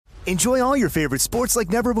Enjoy all your favorite sports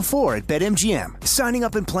like never before at BetMGM. Signing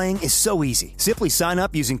up and playing is so easy. Simply sign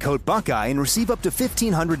up using code Buckeye and receive up to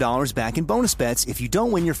 $1,500 back in bonus bets if you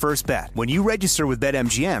don't win your first bet. When you register with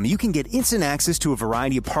BetMGM, you can get instant access to a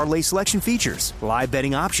variety of parlay selection features, live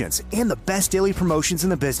betting options, and the best daily promotions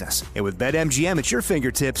in the business. And with BetMGM at your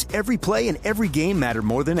fingertips, every play and every game matter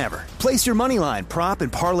more than ever. Place your moneyline, prop,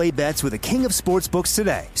 and parlay bets with the king of sportsbooks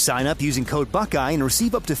today. Sign up using code Buckeye and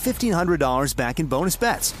receive up to $1,500 back in bonus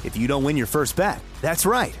bets if you don't win your first bet. That's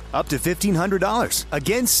right, up to $1,500.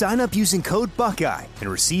 Again, sign up using code Buckeye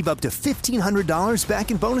and receive up to $1,500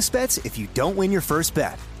 back in bonus bets if you don't win your first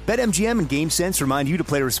bet. BetMGM and GameSense remind you to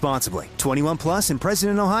play responsibly. 21 plus and present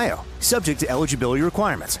in Ohio. Subject to eligibility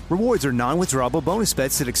requirements. Rewards are non-withdrawable bonus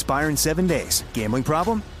bets that expire in 7 days. Gambling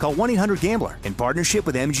problem? Call 1-800-GAMBLER in partnership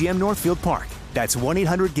with MGM Northfield Park. That's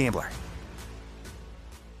 1-800-GAMBLER.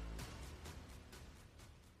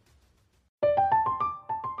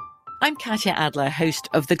 I'm Katya Adler, host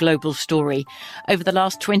of The Global Story. Over the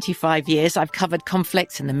last 25 years, I've covered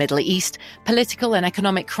conflicts in the Middle East, political and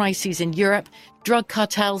economic crises in Europe, drug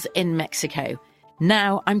cartels in Mexico.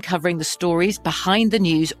 Now I'm covering the stories behind the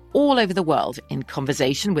news all over the world in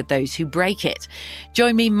conversation with those who break it.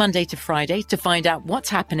 Join me Monday to Friday to find out what's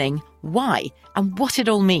happening, why, and what it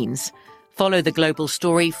all means. Follow The Global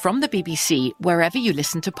Story from the BBC wherever you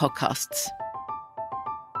listen to podcasts.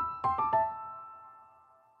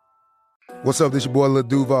 What's up, this your boy Lil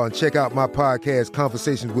Duval, and check out my podcast,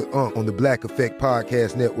 Conversations with Unc, on the Black Effect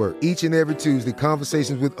Podcast Network. Each and every Tuesday,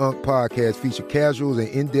 Conversations with Unc podcast feature casuals and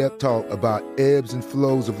in-depth talk about ebbs and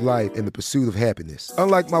flows of life and the pursuit of happiness.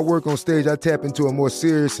 Unlike my work on stage, I tap into a more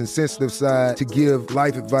serious and sensitive side to give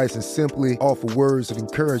life advice and simply offer words of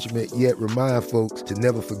encouragement, yet remind folks to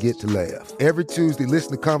never forget to laugh. Every Tuesday,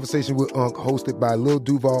 listen to Conversations with Unc, hosted by Lil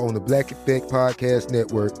Duval on the Black Effect Podcast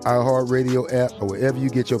Network, iHeartRadio app, or wherever you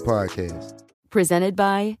get your podcasts. Presented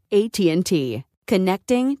by AT&T.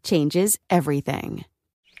 Connecting changes everything.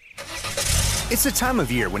 It's the time of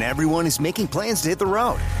year when everyone is making plans to hit the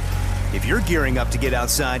road. If you're gearing up to get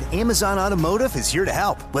outside, Amazon Automotive is here to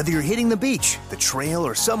help. Whether you're hitting the beach, the trail,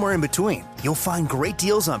 or somewhere in between, you'll find great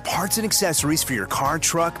deals on parts and accessories for your car,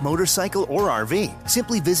 truck, motorcycle, or RV.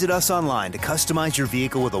 Simply visit us online to customize your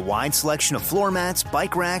vehicle with a wide selection of floor mats,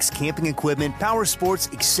 bike racks, camping equipment, power sports,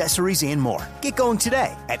 accessories, and more. Get going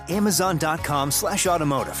today at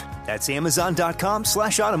Amazon.com/automotive. That's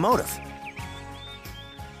Amazon.com/automotive.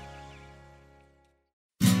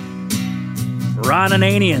 Ron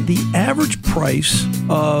Ananian. The average price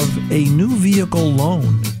of a new vehicle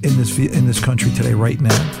loan in this country today, right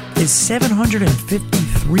now, is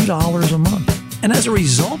 $753 a month. And as a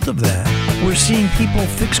result of that, we're seeing people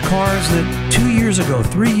fix cars that 2 years ago,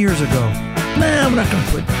 3 years ago, I'm not going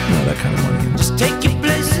to put that kind of money in. Just take your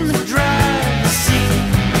place in the driver's seat.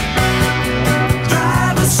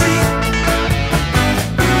 Driver's seat.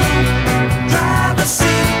 Driver's seat.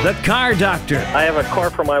 The Car Doctor. I have a car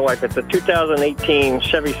for my wife. It's a 2018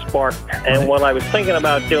 Chevy Spark. And what I was thinking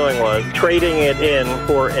about doing was trading it in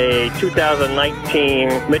for a 2019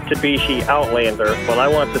 Mitsubishi Outlander. But I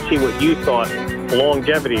wanted to see what you thought,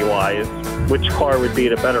 longevity-wise, which car would be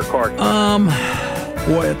the better car.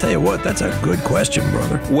 Boy, I tell you what, that's a good question,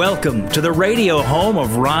 brother. Welcome to the radio home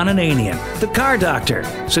of Ron Ananian, the Car Doctor.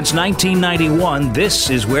 Since 1991, this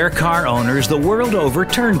is where car owners the world over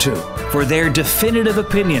turn to for their definitive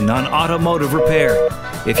opinion on automotive repair.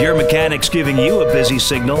 If your mechanic's giving you a busy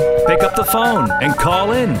signal, pick up the phone and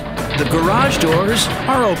call in. The garage doors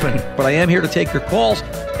are open. But I am here to take your calls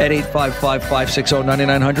at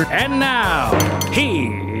 855-560-9900. And now,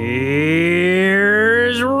 here's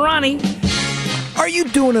Ronnie. Are you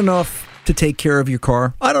doing enough to take care of your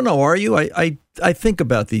car? I don't know. Are you? I think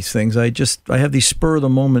about these things. I have these spur of the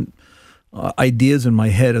moment ideas in my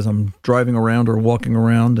head as I'm driving around or walking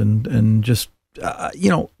around, and just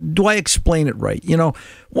do I explain it right?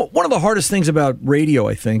 One of the hardest things about radio,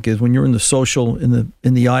 I think, is when you're in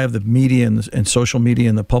the eye of the media and social media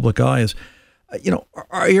and the public eye is,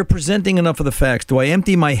 are you presenting enough of the facts? Do I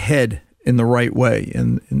empty my head in the right way,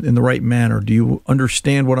 in the right manner? Do you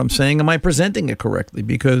understand what I'm saying? Am I presenting it correctly?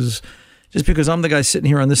 Because just because I'm the guy sitting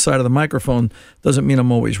here on this side of the microphone doesn't mean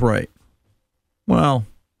I'm always right. Well,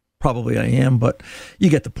 probably I am, but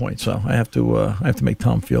you get the point. So I have to make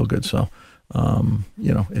Tom feel good. So, I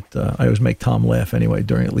always make Tom laugh anyway.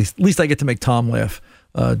 At least I get to make Tom laugh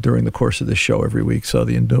during the course of this show every week. So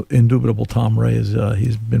the indubitable Tom Ray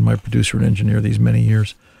he's been my producer and engineer these many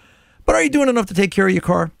years. But are you doing enough to take care of your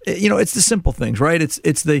car? It's the simple things, right?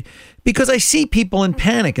 Because I see people in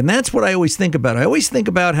panic, and that's what I always think about. I always think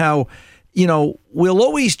about how we'll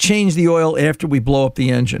always change the oil after we blow up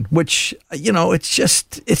the engine, which, it's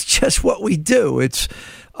just what we do.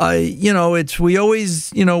 We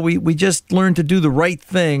always, we just learn to do the right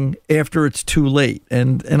thing after it's too late.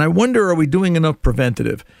 And I wonder, are we doing enough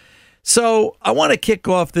preventative? So I want to kick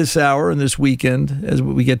off this hour and this weekend as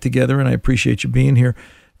we get together, and I appreciate you being here,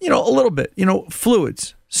 a little bit,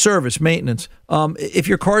 fluids, service, maintenance. If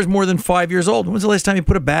your car is more than 5 years old, when's the last time you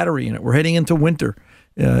put a battery in it? We're heading into winter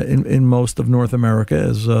in most of North America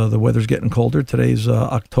as the weather's getting colder. Today's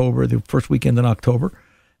October, the first weekend in October.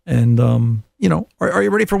 And, are you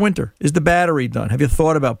ready for winter? Is the battery done? Have you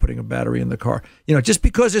thought about putting a battery in the car? Just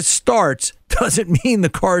because it starts doesn't mean the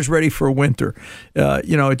car's ready for winter.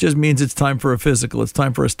 It just means it's time for a physical. It's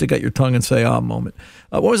time for a stick out your tongue and say, moment.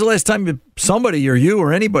 When was the last time somebody or you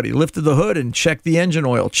or anybody lifted the hood and checked the engine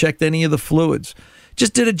oil, checked any of the fluids?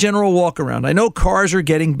 Just did a general walk around. I know cars are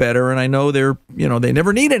getting better, and I know they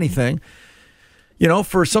never need anything.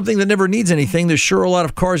 For something that never needs anything, there's sure a lot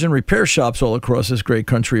of cars in repair shops all across this great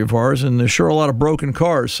country of ours, and there's sure a lot of broken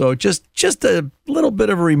cars. So just a little bit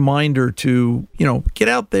of a reminder to, get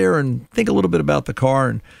out there and think a little bit about the car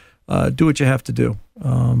and do what you have to do.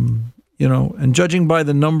 And judging by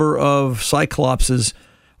the number of Cyclopses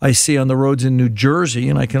I see on the roads in New Jersey,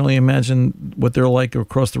 and I can only imagine what they're like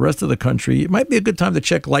across the rest of the country, it might be a good time to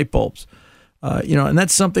check light bulbs. And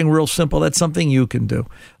that's something real simple. That's something you can do.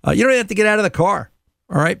 You don't have to get out of the car.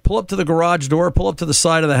 All right, pull up to the garage door, pull up to the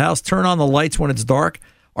side of the house, turn on the lights when it's dark.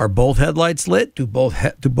 Are both headlights lit? Do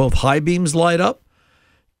both high beams light up?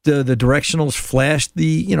 Do the directionals flash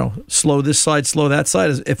slow this side, slow that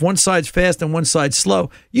side? If one side's fast and one side's slow,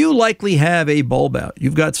 you likely have a bulb out.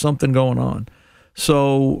 You've got something going on.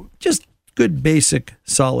 So just good, basic,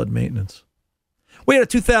 solid maintenance. We had a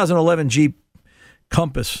 2011 Jeep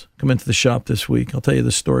Compass come into the shop this week. I'll tell you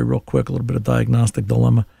the story real quick, a little bit of diagnostic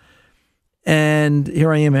dilemma. And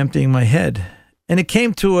here I am emptying my head. And it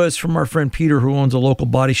came to us from our friend Peter, who owns a local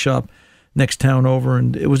body shop next town over,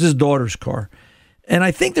 and it was his daughter's car. And I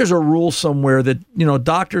think there's a rule somewhere that,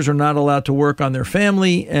 doctors are not allowed to work on their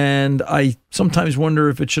family, and I sometimes wonder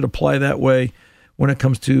if it should apply that way when it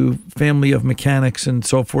comes to family of mechanics and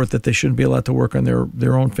so forth, that they shouldn't be allowed to work on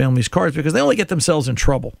their own family's cars because they only get themselves in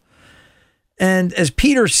trouble. And as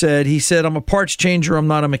Peter said, he said, I'm a parts changer. I'm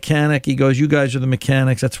not a mechanic. He goes, you guys are the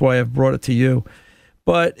mechanics. That's why I've brought it to you.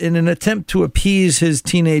 But in an attempt to appease his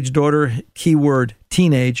teenage daughter, keyword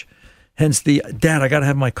teenage, hence the, Dad, I got to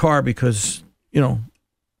have my car because,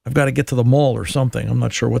 I've got to get to the mall or something. I'm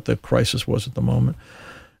not sure what the crisis was at the moment.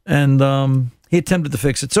 And he attempted to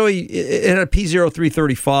fix it. So it had a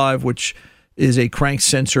P0335, which is a crank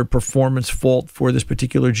sensor performance fault for this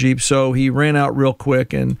particular Jeep. So he ran out real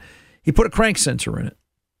quick and he put a crank sensor in it.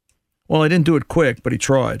 Well, he didn't do it quick, but he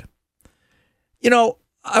tried.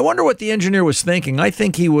 I wonder what the engineer was thinking. I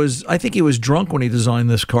think he was drunk when he designed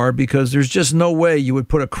this car because there's just no way you would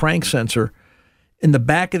put a crank sensor in the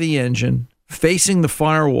back of the engine facing the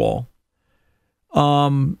firewall.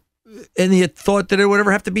 And he had thought that it would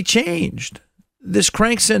ever have to be changed. This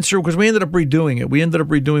crank sensor, because we ended up redoing it. We ended up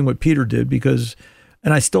redoing what Peter did because,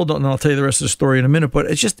 and I still don't know, I'll tell you the rest of the story in a minute, but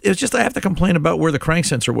it's just I have to complain about where the crank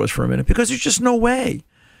sensor was for a minute because there's just no way.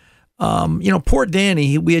 Poor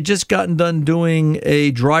Danny, we had just gotten done doing a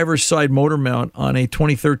driver's side motor mount on a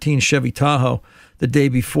 2013 Chevy Tahoe the day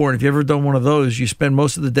before. And if you've ever done one of those, you spend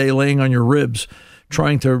most of the day laying on your ribs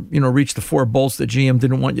trying to, reach the 4 bolts that GM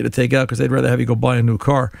didn't want you to take out because they'd rather have you go buy a new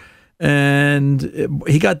car. And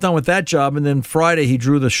he got done with that job, and then Friday he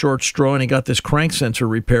drew the short straw and he got this crank sensor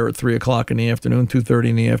repair at 3 o'clock in the afternoon, 2:30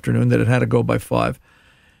 in the afternoon, that it had to go by 5.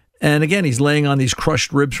 And again, he's laying on these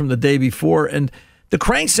crushed ribs from the day before, and the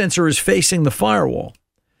crank sensor is facing the firewall.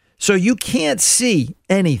 So you can't see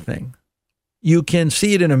anything. You can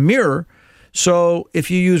see it in a mirror. So if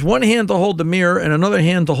you use one hand to hold the mirror and another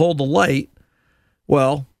hand to hold the light,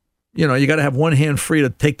 well, you got to have one hand free to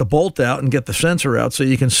take the bolt out and get the sensor out so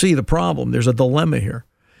you can see the problem. There's a dilemma here.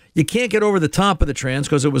 You can't get over the top of the trans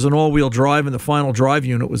because it was an all-wheel drive and the final drive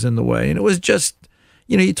unit was in the way. And it was just,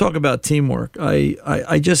 you talk about teamwork.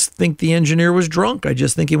 I just think the engineer was drunk. I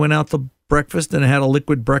just think he went out to breakfast and had a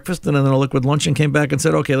liquid breakfast and then a liquid lunch and came back and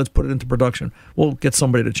said, okay, let's put it into production. We'll get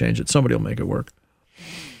somebody to change it. Somebody will make it work.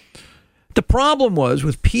 The problem was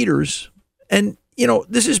with Peters, and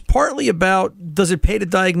this is partly about, does it pay to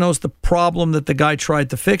diagnose the problem that the guy tried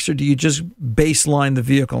to fix, or do you just baseline the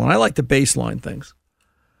vehicle? And I like to baseline things.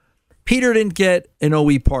 Peter didn't get an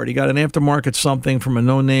OE part. He got an aftermarket something from a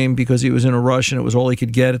no-name because he was in a rush and it was all he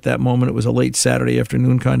could get at that moment. It was a late Saturday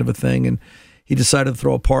afternoon kind of a thing, and he decided to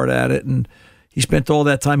throw a part at it. And, He spent all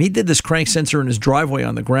that time. He did this crank sensor in his driveway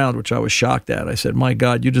on the ground, which I was shocked at. I said, my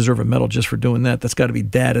God, you deserve a medal just for doing that. That's got to be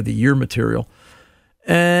Dad of the Year material.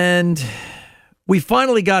 And we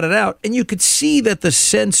finally got it out. And you could see that the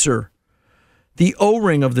sensor, the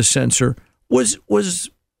O-ring of the sensor, was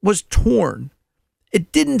torn.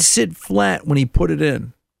 It didn't sit flat when he put it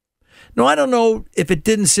in. Now, I don't know if it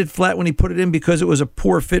didn't sit flat when he put it in because it was a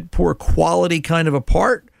poor fit, poor quality kind of a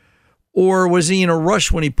part, or was he in a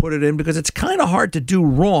rush when he put it in? Because it's kind of hard to do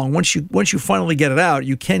wrong. Once you finally get it out,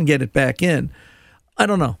 you can get it back in. I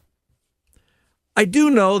don't know. I do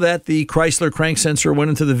know that the Chrysler crank sensor went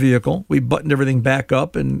into the vehicle. We buttoned everything back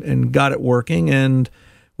up and got it working, and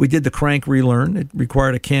we did the crank relearn. It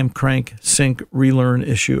required a cam crank sync relearn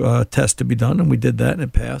test to be done, and we did that, and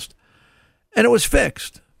it passed. And it was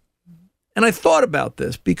fixed. And I thought about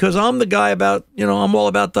this because I'm the guy about, I'm all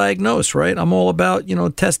about diagnose, right? I'm all about,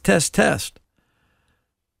 test.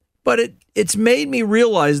 But it's made me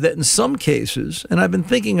realize that in some cases, and I've been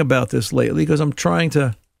thinking about this lately because I'm trying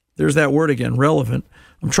to, there's that word again, relevant.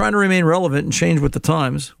 I'm trying to remain relevant and change with the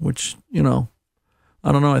times, which, I don't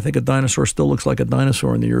know. I think a dinosaur still looks like a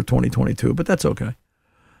dinosaur in the year 2022, but that's okay.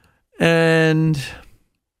 And,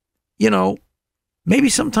 maybe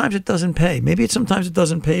sometimes it doesn't pay. Sometimes it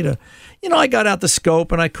doesn't pay to, I got out the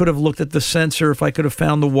scope and I could have looked at the sensor if I could have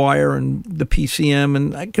found the wire and the PCM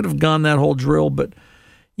and I could have gone that whole drill. But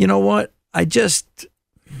you know what? I just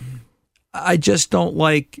don't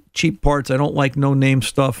like cheap parts. I don't like no-name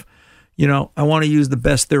stuff. I want to use the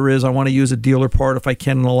best there is. I want to use a dealer part if I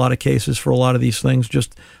can in a lot of cases for a lot of these things,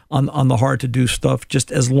 just on the hard-to-do stuff,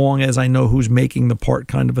 just as long as I know who's making the part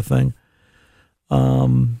kind of a thing.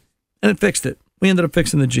 And it fixed it. We ended up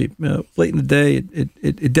fixing the Jeep. Late in the day,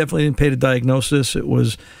 it definitely didn't pay to diagnosis. It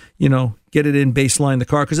was, get it in, baseline the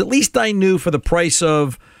car. Because at least I knew for the price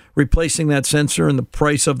of replacing that sensor and the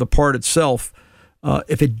price of the part itself,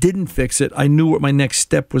 if it didn't fix it, I knew what my next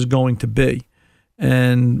step was going to be.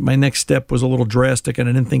 And my next step was a little drastic, and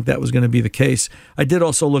I didn't think that was going to be the case. I did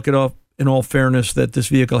also look it up, in all fairness, that this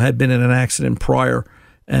vehicle had been in an accident prior,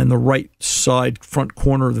 and the right side front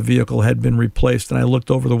corner of the vehicle had been replaced. And I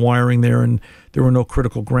looked over the wiring there, and there were no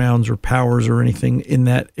critical grounds or powers or anything in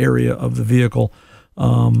that area of the vehicle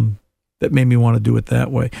that made me want to do it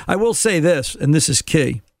that way. I will say this, and this is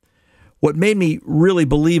key. What made me really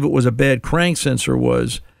believe it was a bad crank sensor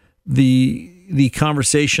was the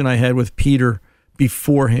conversation I had with Peter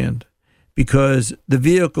beforehand, because the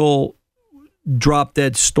vehicle dropped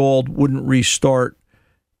dead, stalled, wouldn't restart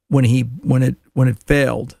when it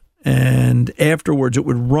failed, and afterwards it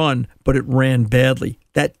would run, but it ran badly.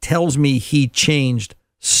 That tells me he changed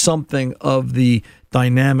something of the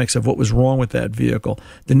dynamics of what was wrong with that vehicle.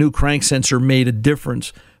 The new crank sensor made a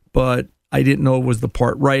difference, but I didn't know was the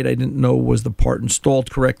part right. I didn't know was the part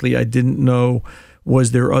installed correctly. I didn't know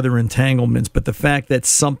was there other entanglements. But the fact that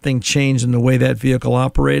something changed in the way that vehicle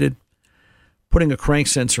operated, putting a crank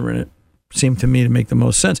sensor in it seemed to me to make the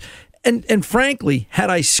most sense. And frankly, had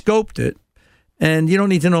I scoped it, and you don't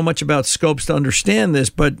need to know much about scopes to understand this,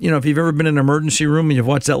 but if you've ever been in an emergency room and you've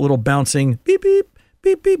watched that little bouncing beep, beep,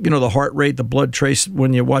 beep, beep, the heart rate, the blood trace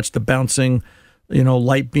when you watch the bouncing,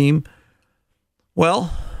 light beam.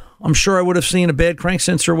 Well, I'm sure I would have seen a bad crank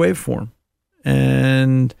sensor waveform.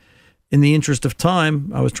 And in the interest of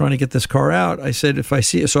time, I was trying to get this car out. I said, if I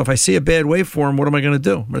see a bad waveform, what am I going to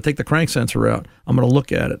do? I'm going to take the crank sensor out. I'm going to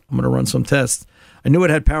look at it. I'm going to run some tests. I knew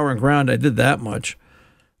it had power and ground. I did that much.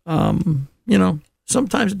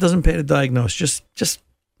 Sometimes it doesn't pay to diagnose. Just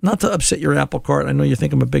not to upset your apple cart. I know you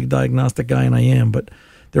think I'm a big diagnostic guy, and I am, but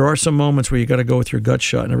there are some moments where you got to go with your gut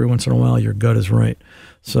shot, and every once in a while your gut is right.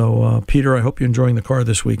 So, Peter, I hope you're enjoying the car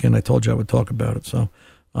this weekend. I told you I would talk about it. So,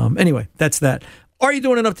 anyway, that's that. Are you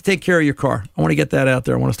doing enough to take care of your car? I want to get that out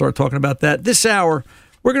there. I want to start talking about that. This hour,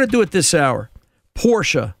 we're going to do it this hour.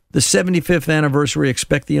 Porsche, the 75th anniversary,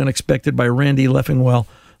 Expect the Unexpected by Randy Leffingwell.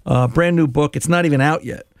 Brand new book. It's not even out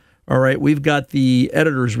yet. All right, we've got the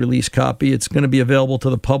editor's release copy. It's going to be available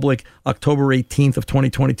to the public October 18th of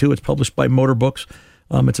 2022. It's published by Motor Books.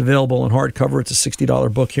 It's available in hardcover. It's a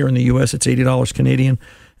 $60 book here in the U.S. It's $80 Canadian.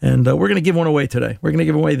 And we're going to give one away today. We're going to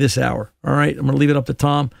give away this hour. All right, I'm going to leave it up to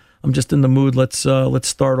Tom. I'm just in the mood. Let's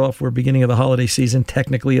start off. We're beginning of the holiday season.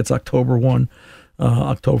 Technically, it's October 1,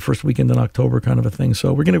 October first weekend in October kind of a thing.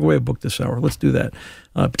 So we're going to give away a book this hour. Let's do that.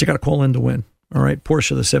 But you got to call in to win. All right,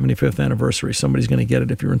 Porsche, the 75th anniversary. Somebody's going to get it.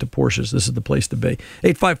 If you're into Porsches, this is the place to be.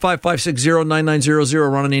 855-560-9900,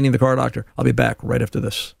 Ron Ananian, the Car Doctor. I'll be back right after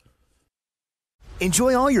this.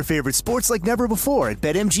 Enjoy all your favorite sports like never before at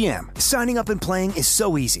BetMGM. Signing up and playing is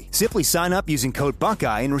so easy. Simply sign up using code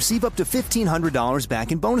Buckeye and receive up to $1,500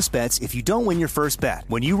 back in bonus bets if you don't win your first bet.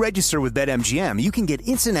 When you register with BetMGM, you can get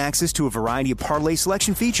instant access to a variety of parlay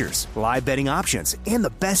selection features, live betting options, and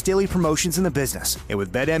the best daily promotions in the business. And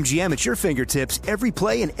with BetMGM at your fingertips, every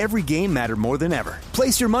play and every game matter more than ever.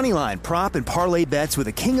 Place your moneyline, prop, and parlay bets with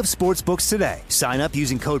the king of sportsbooks today. Sign up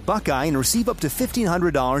using code Buckeye and receive up to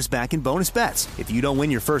 $1,500 back in bonus bets if you don't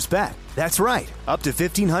win your first bet. That's right, up to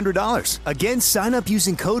 $1,500. Again, sign up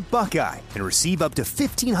using code Buckeye and receive up to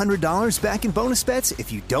 $1,500 back in bonus bets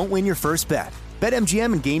if you don't win your first bet.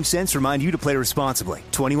 BetMGM and GameSense remind you to play responsibly.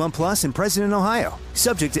 21 plus and present in Ohio.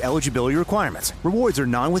 Subject to eligibility requirements. Rewards are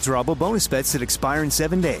non-withdrawable bonus bets that expire in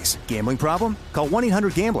 7 days. Gambling problem? Call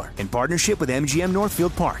 1-800-GAMBLER in partnership with MGM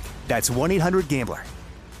Northfield Park. That's 1-800-GAMBLER.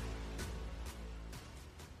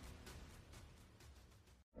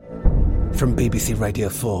 From BBC Radio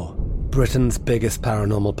 4, Britain's biggest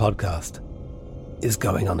paranormal podcast is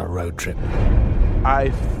going on a road trip. I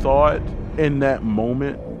thought in that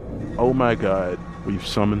moment, oh my God, we've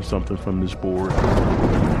summoned something from this board.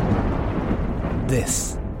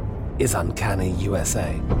 This is Uncanny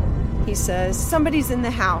USA. He says, somebody's in the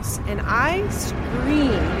house, and I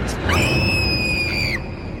screamed.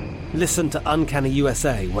 Listen to Uncanny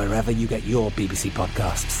USA wherever you get your BBC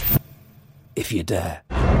podcasts, if you dare.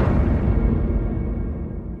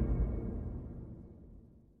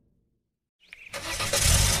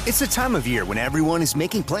 It's the time of year when everyone is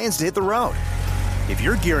making plans to hit the road. If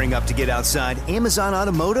you're gearing up to get outside, Amazon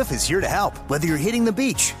Automotive is here to help. Whether you're hitting the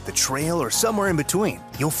beach, the trail, or somewhere in between,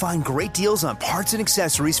 you'll find great deals on parts and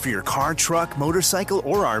accessories for your car, truck, motorcycle,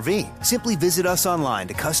 or RV. Simply visit us online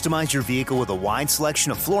to customize your vehicle with a wide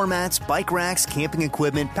selection of floor mats, bike racks, camping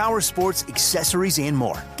equipment, power sports, accessories, and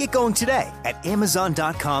more. Get going today at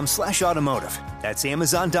Amazon.com/automotive. That's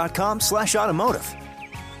Amazon.com/automotive.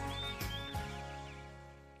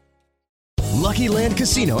 Lucky Land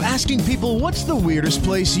Casino, asking people, what's the weirdest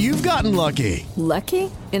place you've gotten lucky? Lucky?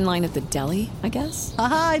 In line at the deli, I guess?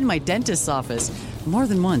 Aha, in my dentist's office. More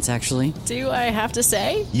than once, actually. Do I have to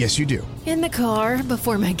say? Yes, you do. In the car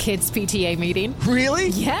before my kids' PTA meeting. Really?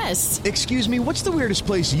 Yes. Excuse me, what's the weirdest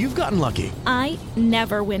place you've gotten lucky? I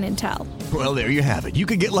never win and tell. Well, there you have it. You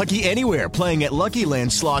can get lucky anywhere, playing at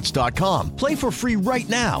LuckyLandSlots.com. Play for free right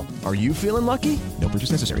now. Are you feeling lucky? No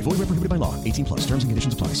purchase necessary. Void where prohibited by law. 18 plus. Terms and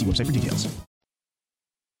conditions apply. See website for details.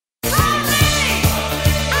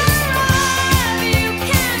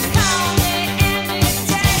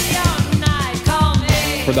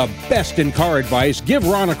 For the best in car advice, give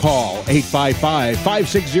Ron a call,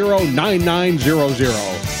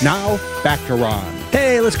 855-560-9900. Now, back to Ron.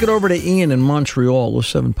 Hey, let's get over to Ian in Montreal,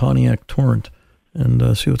 07 Pontiac Torrent,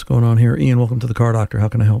 and see what's going on here. Ian, welcome to the Car Doctor. How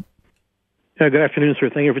can I help? Good afternoon, sir.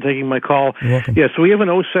 Thank you for taking my call. You're welcome. Yeah, so we have an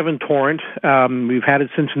 07 Torrent. We've had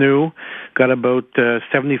it since new, got about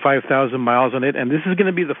 75,000 miles on it, and this is going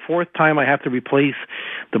to be the fourth time I have to replace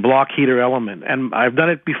the block heater element. And I've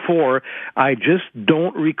done it before. I just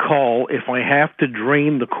don't recall if I have to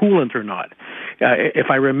drain the coolant or not.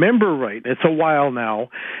 If I remember right, it's a while now,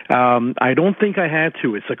 I don't think I had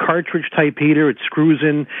to. It's a cartridge-type heater. It screws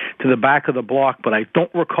in to the back of the block, but I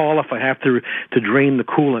don't recall if I have to drain the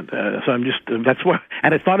coolant. So I'm just, that's why,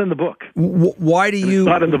 and it's not in the book. Why do you? It's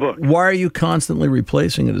not in the book. Why are you constantly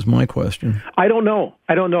replacing it? Is my question. I don't know.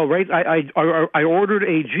 Right? I ordered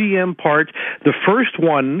a GM part. The first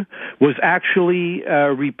one was actually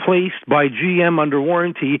replaced by GM under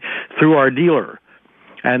warranty through our dealer.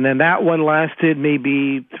 And then that one lasted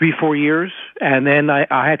maybe 3-4 years, and then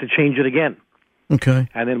I had to change it again. Okay.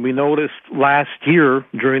 And then we noticed last year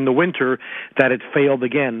during the winter that it failed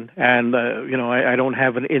again. And, I don't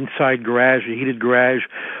have an inside garage, a heated garage,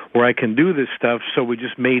 where I can do this stuff, so we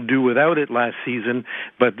just made do without it last season.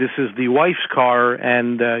 But this is the wife's car,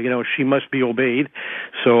 and, she must be obeyed.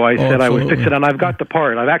 So I said I would fix it, and I've got the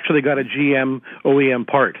part. I've actually got a GM OEM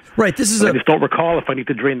part. Right. This is I just don't recall if I need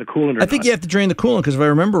to drain the coolant or not. I think you have to drain the coolant, because if I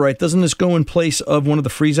remember right, doesn't this go in place of one of the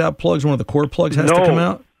freeze-out plugs, one of the core plugs has to come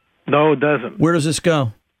out? No, it doesn't. Where does this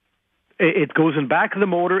go? It goes in back of the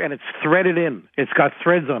motor, and it's threaded in. It's got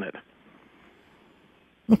threads on it.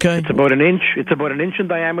 Okay. It's about an inch. It's about an inch in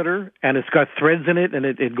diameter, and it's got threads in it, and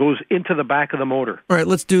it goes into the back of the motor. All right,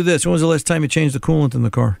 let's do this. When was the last time you changed the coolant in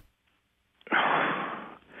the car? I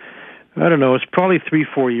don't know. It's probably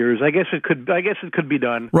 3-4 years. I guess it could be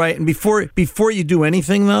done. Right. And before you do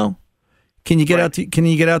anything, though, can you get out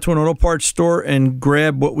to an auto parts store and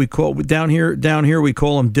grab what we call down here we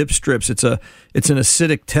call them dip strips. It's an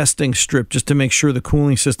acidic testing strip just to make sure the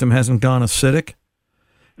cooling system hasn't gone acidic.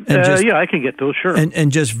 Yeah, I can get those, sure.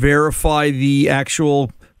 And just verify the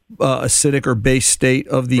actual acidic or base state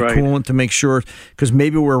of the coolant to make sure, because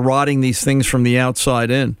maybe we're rotting these things from the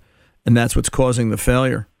outside in, and that's what's causing the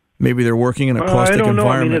failure. Maybe they're working in a caustic environment. I don't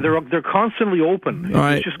know. I mean, they're constantly open.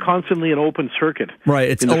 It's just constantly an open circuit.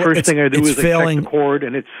 Right. The first thing I do is I check the cord,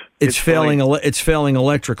 and it's failing. It's failing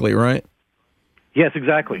electrically, right? Yes,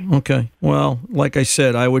 exactly. Okay. Well, like I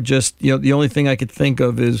said, I would just, the only thing I could think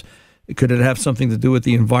of is, could it have something to do with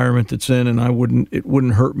the environment it's in? And it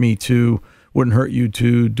wouldn't hurt you to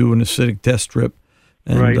do an acidic test strip.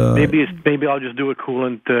 And, maybe I'll just do a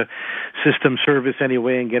coolant system service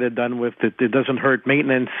anyway and get it done with. It doesn't hurt.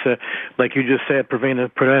 Maintenance, like you just said,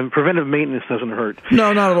 preventive maintenance doesn't hurt.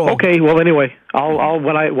 No, not at all. Okay. Well, anyway, I'll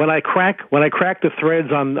when I crack the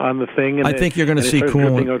threads on the thing, and I think you're going to see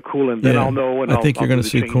coolant. Then I'll know. And I think you're going to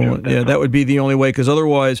see coolant. Yeah, that would be the only way, because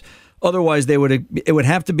otherwise it would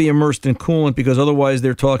have to be immersed in coolant, because otherwise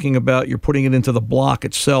they're talking about you're putting it into the block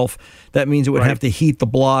itself. That means it would have to heat the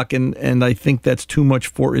block, and I think that's too much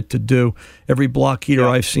for it to do. Every block heater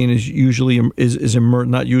I've seen is usually is immersed,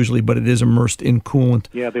 not usually, but it is immersed in coolant.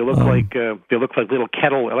 Yeah, they look like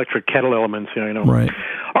little electric kettle elements. Right.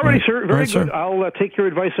 All right, sir. Very good. Sir. I'll take your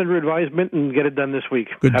advice under advisement and get it done this week.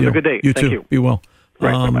 Good Have deal. a good day. You Thank too. you. Be well.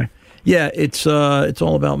 Right. Bye-bye. Yeah, it's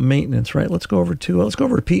all about maintenance, right? Let's go over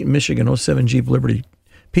to Pete in Michigan, 07 Jeep Liberty.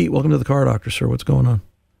 Pete, welcome to the Car Doctor, sir. What's going on?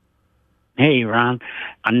 Hey, Ron.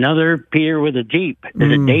 Another Peter with a Jeep.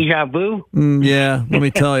 Is it deja vu? Yeah, let me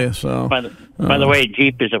tell you. So, by the way,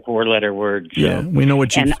 Jeep is a 4-letter word. So. Yeah, we know what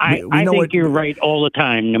Jeep. And I think you're right all the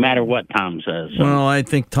time, no matter what Tom says. So. Well, I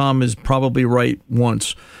think Tom is probably right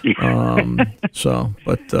once. Anyway,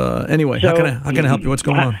 how can I help you? What's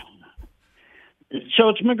going on? So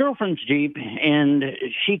it's my girlfriend's Jeep, and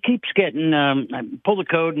she keeps getting. I pull the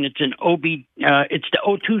code, and it's an it's the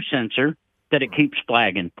O2 sensor that it keeps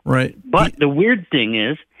flagging. Right. But the weird thing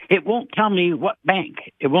is, it won't tell me what bank.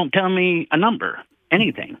 It won't tell me a number,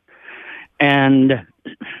 anything, and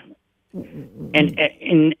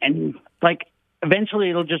like eventually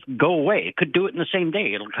it'll just go away. It could do it in the same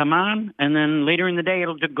day. It'll come on, and then later in the day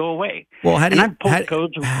it'll just go away. Well, how do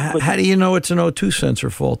you know it's an O2 sensor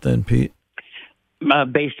fault then, Pete?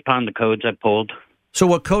 Based upon the codes I pulled. So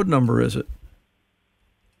what code number is it?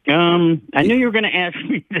 I knew you were going to ask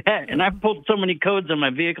me that, and I've pulled so many codes on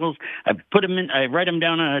my vehicles. I write them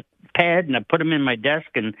down on a pad, and I put them in my desk,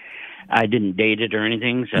 and I didn't date it or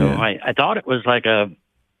anything, so I thought it was like a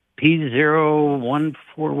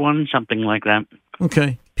P0141, something like that.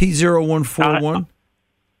 Okay, P0141?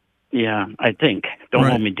 Yeah, I think. Don't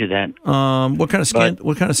hold me to that. What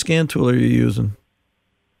kind of scan tool are you using?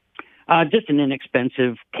 Just an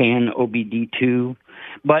inexpensive CAN OBD2,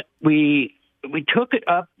 but we took it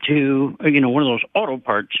up to one of those auto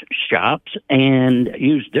parts shops and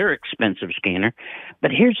used their expensive scanner.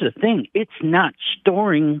 But here's the thing: it's not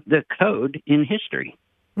storing the code in history.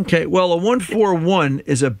 Okay, well, a 141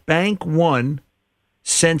 is a Bank 1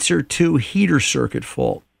 Sensor 2 heater circuit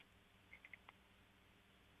fault.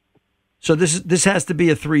 So this has to be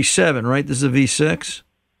a 3.7, right? This is a V6.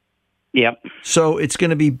 Yep. So it's going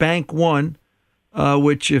to be Bank 1,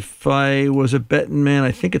 which if I was a betting man,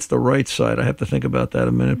 I think it's the right side. I have to think about that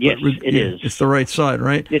a minute. Yes, it is. It's the right side,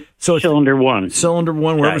 right? It's cylinder 1. Cylinder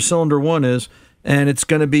 1, wherever right. cylinder 1 is. And it's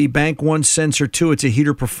going to be Bank 1 Sensor 2. It's a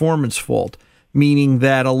heater performance fault, meaning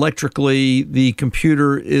that electrically the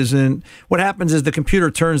computer isn't... What happens is the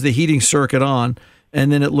computer turns the heating circuit on,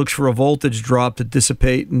 and then it looks for a voltage drop to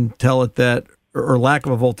dissipate and tell it that... or lack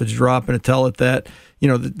of a voltage drop, and to tell it that,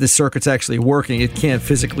 the circuit's actually working. It can't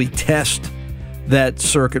physically test that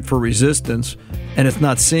circuit for resistance, and it's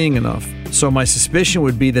not seeing enough. So my suspicion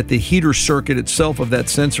would be that the heater circuit itself of that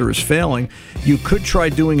sensor is failing. You could try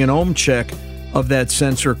doing an ohm check of that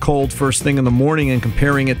sensor cold first thing in the morning and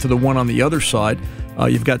comparing it to the one on the other side.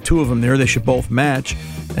 You've got two of them there. They should both match.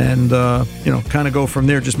 And, kind of go from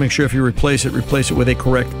there. Just make sure if you replace it with a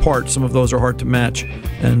correct part. Some of those are hard to match,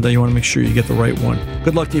 and you want to make sure you get the right one.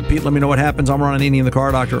 Good luck to you, Pete. Let me know what happens. I'm Ron Ananian, the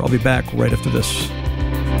Car Doctor. I'll be back right after this.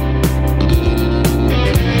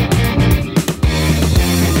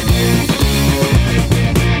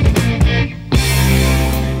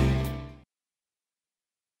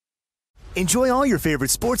 Enjoy all your favorite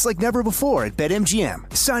sports like never before at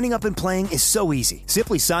BetMGM. Signing up and playing is so easy.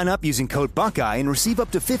 Simply sign up using code Buckeye and receive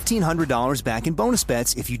up to $1,500 back in bonus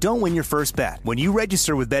bets if you don't win your first bet. When you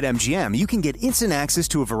register with BetMGM, you can get instant access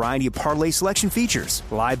to a variety of parlay selection features,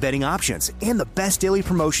 live betting options, and the best daily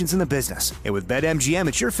promotions in the business. And with BetMGM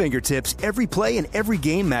at your fingertips, every play and every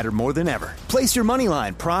game matter more than ever. Place your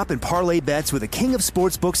moneyline, prop, and parlay bets with the king of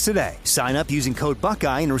sportsbooks today. Sign up using code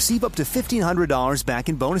Buckeye and receive up to $1,500 back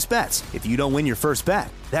in bonus bets if you don't win your first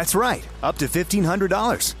bet. That's right, up to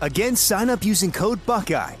 $1,500. Again, sign up using code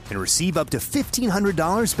Buckeye and receive up to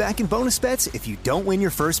 $1,500 back in bonus bets if you don't win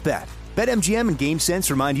your first bet. BetMGM and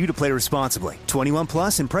GameSense remind you to play responsibly. 21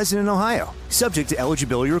 plus and present in Ohio. Subject to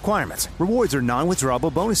eligibility requirements. Rewards are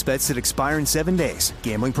non-withdrawable bonus bets that expire in 7 days.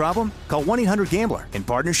 Gambling problem? Call 1-800-GAMBLER in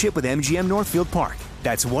partnership with MGM Northfield Park.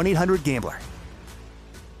 That's 1-800-GAMBLER.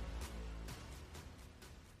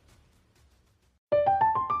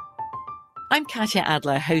 I'm Katya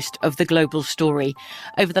Adler, host of The Global Story.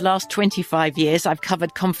 Over the last 25 years, I've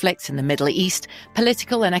covered conflicts in the Middle East,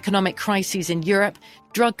 political and economic crises in Europe,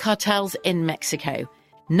 drug cartels in Mexico.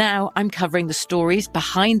 Now I'm covering the stories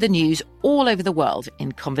behind the news all over the world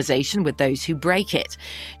in conversation with those who break it.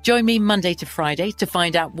 Join me Monday to Friday to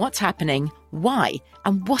find out what's happening, why,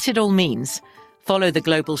 and what it all means. Follow The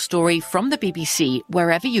Global Story from the BBC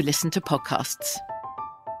wherever you listen to podcasts.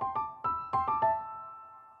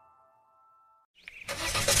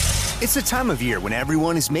 It's the time of year when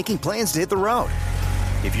everyone is making plans to hit the road.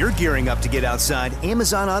 If you're gearing up to get outside,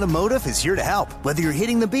 Amazon Automotive is here to help. Whether you're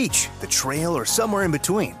hitting the beach, the trail, or somewhere in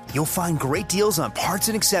between, you'll find great deals on parts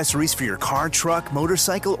and accessories for your car, truck,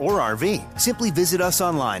 motorcycle, or RV. Simply visit us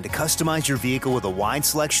online to customize your vehicle with a wide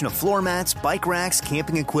selection of floor mats, bike racks,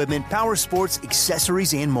 camping equipment, power sports,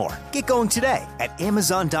 accessories, and more. Get going today at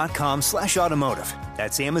Amazon.com/automotive.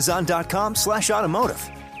 That's Amazon.com/automotive.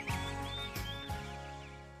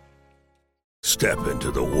 Step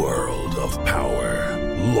into the world of power,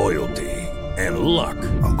 loyalty, and luck.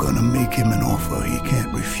 I'm gonna make him an offer he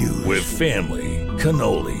can't refuse. With family,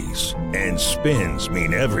 cannolis, and spins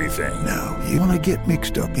mean everything. Now, you wanna get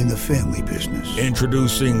mixed up in the family business.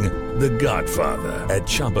 Introducing The Godfather at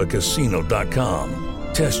ChumbaCasino.com.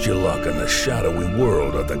 Test your luck in the shadowy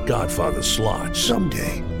world of The Godfather slot.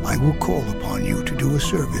 Someday, I will call upon you to do a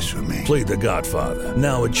service for me. Play The Godfather,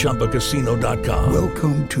 now at ChumbaCasino.com.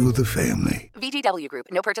 Welcome to the family. VGW Group.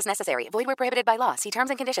 No purchase necessary. Void where prohibited by law. See terms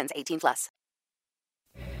and conditions. 18+.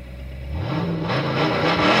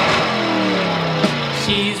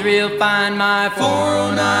 She's real fine, my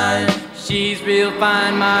 409. She's real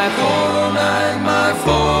fine, my 409, my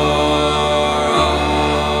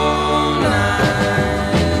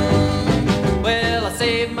 409. Well, I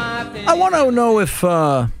saved my penny. I want to know if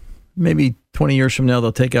maybe 20 years from now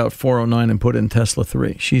they'll take out 409 and put in Tesla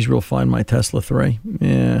 3. She's real fine, my Tesla 3.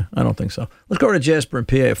 Yeah, I don't think so. Let's go over to Jasper and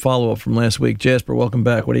PA, a follow-up from last week. Jasper, welcome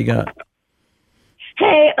back. What do you got?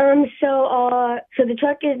 Hey, so the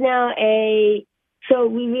truck is now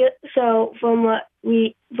from what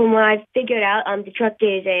I figured out, the truck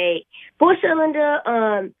is a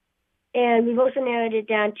 4-cylinder, and we've also narrowed it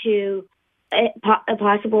down to a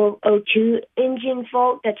possible O2 engine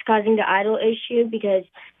fault that's causing the idle issue because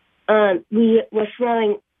we were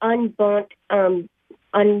smelling unburnt,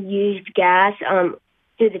 unused gas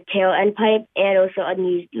through the tail end pipe, and also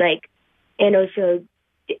unused and also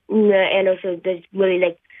there's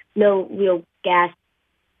really no real gas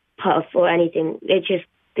puff or anything. It just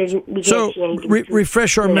doesn't. We can't see anything.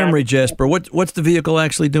 Refresh our memory, Jasper. What's the vehicle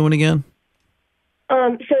actually doing again?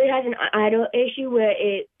 So it has an idle issue where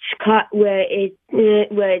it's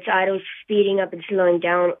idle, speeding up and slowing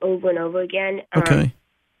down over and over again. Okay.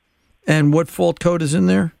 And what fault code is in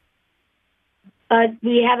there?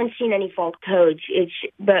 We haven't seen any fault codes.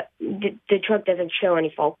 But the truck doesn't show any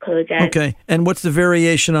fault codes. Okay. And what's the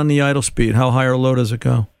variation on the idle speed? How high or low does it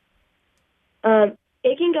go? It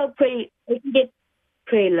can get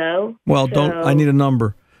pretty low. Well, I need a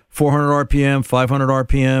number. 400 RPM, 500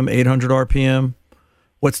 RPM, 800 RPM.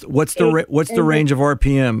 What's the range of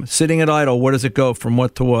RPM? Sitting at idle, what does it go from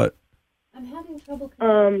what to what? I'm having trouble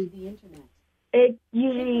connecting to the internet. It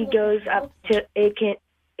usually goes up to it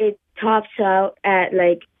tops out at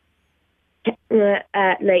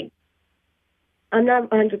I'm not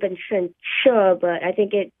 100% sure, but I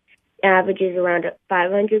think it averages around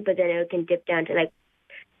 500, but then it can dip down to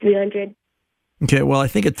 300. Okay, well, I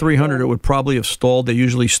think at 300 it would probably have stalled. They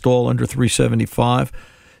usually stall under 375.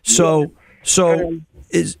 So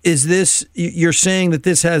is this, you're saying that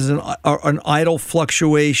this has an idle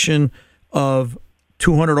fluctuation of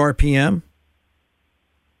 200 RPM?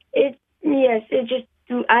 Yes,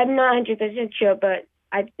 I'm not 100% sure, but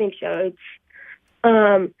I think so. It's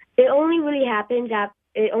it only really happens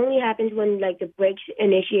when like the brake's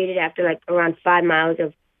initiated after like around 5 miles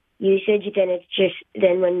of usage.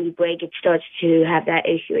 Then when you brake, it starts to have that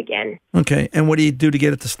issue again. Okay, and what do you do to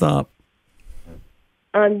get it to stop?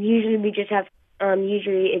 Usually we just have.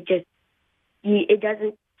 Usually it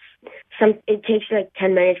doesn't. It takes like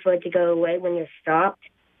 10 minutes for it to go away when you're stopped.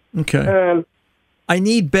 Okay. I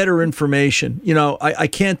need better information. You know, I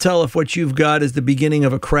can't tell if what you've got is the beginning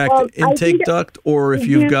of a cracked intake duct or if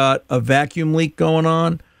you've got a vacuum leak going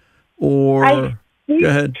on. Or go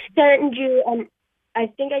ahead. Send you. I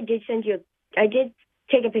think I did send you. I did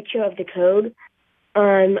take a picture of the code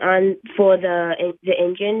for the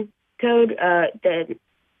engine code.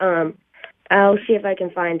 I'll see if I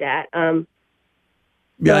can find that.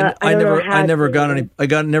 Yeah, I never got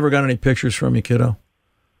any pictures from you, kiddo.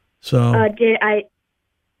 So did I?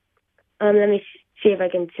 Let me see if I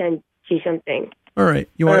can send you something. All right,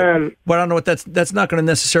 you want? Well, I don't know what that's not going to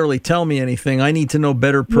necessarily tell me anything. I need to know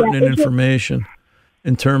better pertinent information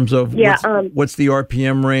in terms of what's the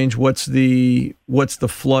RPM range, what's the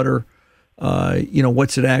flutter,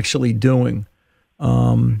 what's it actually doing.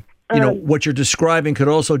 What you're describing could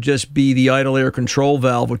also just be the idle air control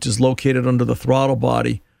valve, which is located under the throttle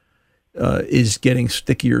body, is getting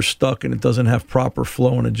sticky or stuck, and it doesn't have proper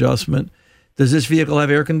flow and adjustment. Does this vehicle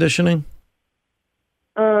have air conditioning?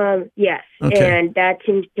 Yes, okay. And that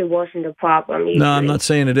seems to worsen the problem. Usually. No, I'm not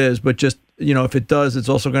saying it is, but just, if it does, it's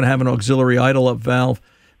also going to have an auxiliary idle-up valve.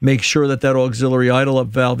 Make sure that auxiliary idle-up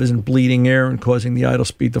valve isn't bleeding air and causing the idle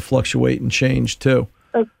speed to fluctuate and change, too.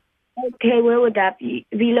 Okay, where would that be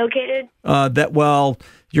located?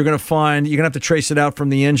 You're going to have to trace it out from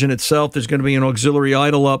the engine itself. There's going to be an auxiliary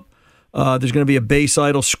idle-up. There's going to be a base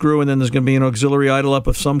idle screw, and then there's going to be an auxiliary idle-up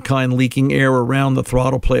of some kind leaking air around the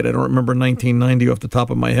throttle plate. I don't remember 1990 off the top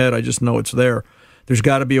of my head. I just know it's there. There's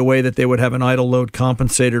got to be a way that they would have an idle load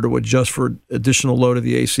compensator to adjust for additional load of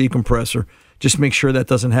the AC compressor. Just make sure that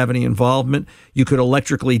doesn't have any involvement. You could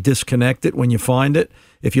electrically disconnect it when you find it.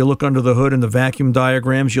 If you look under the hood in the vacuum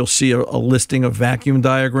diagrams, you'll see a listing of vacuum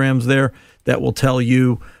diagrams there that will tell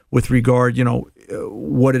you with regard,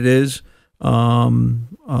 what it is.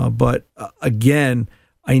 But again,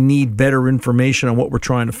 I need better information on what we're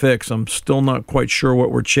trying to fix. I'm still not quite sure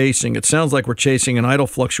what we're chasing. It sounds like we're chasing an idle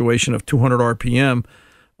fluctuation of 200 RPM,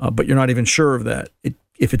 but you're not even sure of that.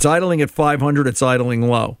 If it's idling at 500, it's idling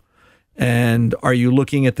low. And are you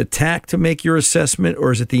looking at the tach to make your assessment,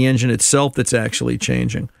 or is it the engine itself that's actually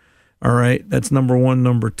changing? All right, that's number one.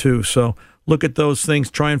 Number two, so look at those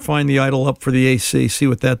things. Try and find the idle up for the AC. See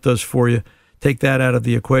what that does for you. Take that out of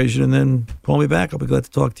the equation, and then call me back. I'll be glad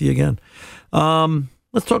to talk to you again.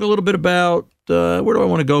 Let's talk a little bit about where do I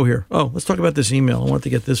want to go here? Oh, let's talk about this email. I want to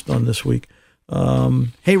get this done this week.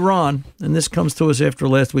 Hey, Ron, and this comes to us after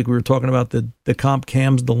last week. We were talking about the comp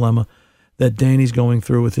cams dilemma that Danny's going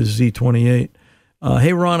through with his Z28.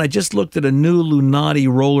 Hey, Ron, I just looked at a new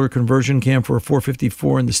Lunati roller conversion cam for a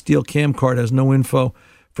 454, and the steel cam card has no info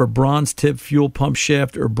for bronze tip fuel pump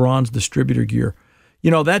shaft or bronze distributor gear.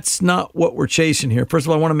 That's not what we're chasing here. First of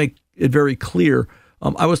all, I want to make it very clear.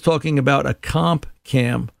 I was talking about a comp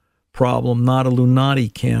cam problem, not a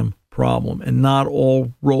Lunati cam problem, and not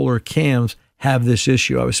all roller cams have this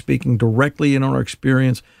issue. I was speaking directly in our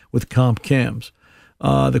experience with comp cams.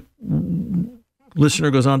 The listener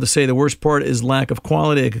goes on to say the worst part is lack of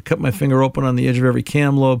quality. I could cut my finger open on the edge of every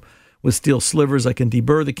cam lobe with steel slivers. I can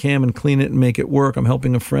deburr the cam and clean it and make it work. I'm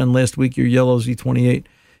helping a friend. Last week, your yellow Z28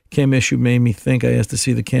 cam issue made me think. I asked to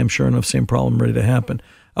see the cam. Sure enough, same problem ready to happen.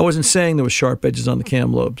 I wasn't saying there was sharp edges on the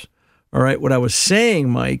cam lobes. All right. What I was saying,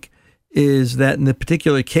 Mike, is that in the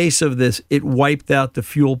particular case of this, it wiped out the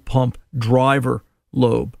fuel pump driver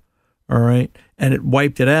lobe. All right. And it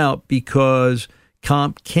wiped it out because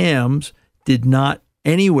comp cams did not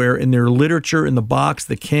anywhere in their literature, in the box,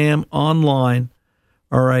 the cam online,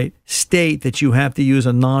 all right, state that you have to use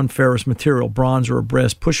a non-ferrous material, bronze or a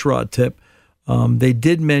brass pushrod tip. They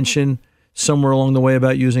did mention somewhere along the way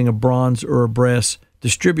about using a bronze or a brass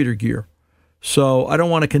distributor gear. So I don't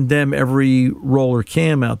want to condemn every roller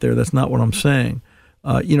cam out there. That's not what I'm saying.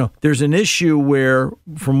 There's an issue where,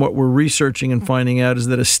 from what we're researching and finding out, is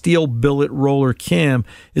that a steel billet roller cam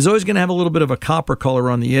is always going to have a little bit of a copper color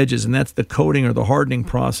on the edges, and that's the coating or the hardening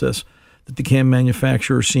process that the cam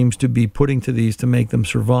manufacturer seems to be putting to these to make them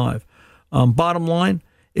survive. Bottom line,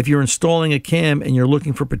 if you're installing a cam and you're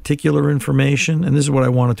looking for particular information, and this is what I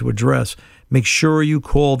wanted to address, make sure you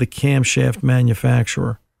call the camshaft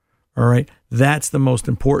manufacturer. All right? That's the most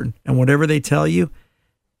important. And whatever they tell you,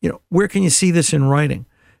 where can you see this in writing?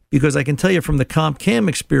 Because I can tell you from the comp cam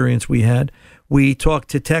experience we had, we talked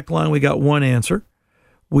to TechLine, we got one answer.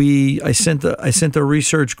 I sent a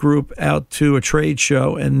research group out to a trade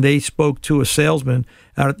show, and they spoke to a salesman.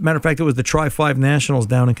 Matter of fact, it was the Tri-5 Nationals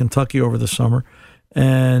down in Kentucky over the summer,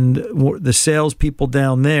 and the salespeople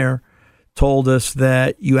down there told us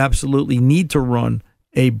that you absolutely need to run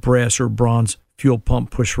a brass or bronze fuel pump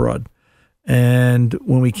push rod. And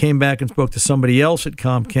when we came back and spoke to somebody else at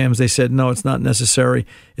CompCams, they said, no, it's not necessary.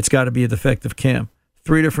 It's got to be a defective cam.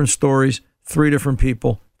 3 different stories, 3 different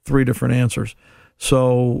people, 3 different answers.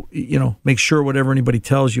 So, make sure whatever anybody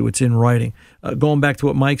tells you, it's in writing. Going back to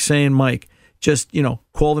what Mike's saying, Mike, just,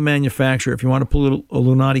 call the manufacturer. If you want to put a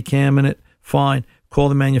Lunati cam in it, fine. Call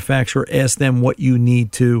the manufacturer, ask them what you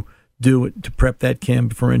need to do to prep that cam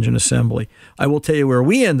for engine assembly. I will tell you where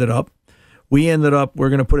we ended up. We're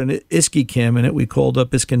going to put an Isky cam in it. We called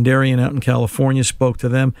up Iskandarian out in California, spoke to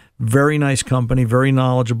them. Very nice company, very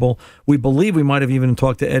knowledgeable. We believe we might have even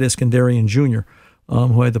talked to Ed Iskandarian Jr.,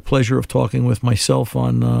 who I had the pleasure of talking with myself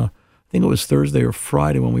on, I think it was Thursday or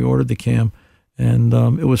Friday when we ordered the cam. And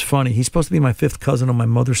it was funny. He's supposed to be my 5th cousin on my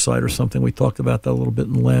mother's side or something. We talked about that a little bit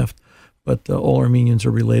and laughed. But all Armenians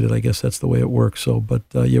are related. I guess that's the way it works. So, but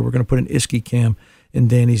we're going to put an Isky cam in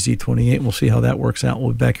Danny's Z28, and we'll see how that works out.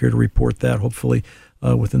 We'll be back here to report that, hopefully,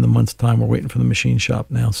 within the month's time. We're waiting for the machine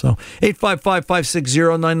shop now. So,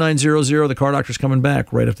 855-560-9900. The Car Doctor's coming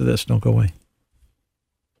back right after this. Don't go away.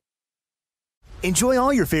 Enjoy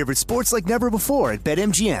all your favorite sports like never before at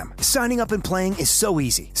BetMGM. Signing up and playing is so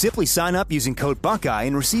easy. Simply sign up using code Buckeye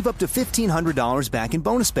and receive up to $1,500 back in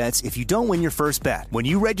bonus bets if you don't win your first bet. When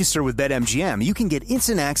you register with BetMGM, you can get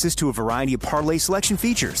instant access to a variety of parlay selection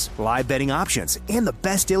features, live betting options, and the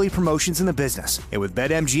best daily promotions in the business. And with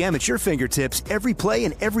BetMGM at your fingertips, every play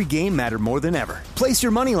and every game matter more than ever. Place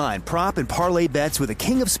your moneyline, prop, and parlay bets with the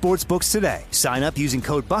king of sportsbooks today. Sign up using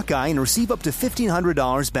code Buckeye and receive up to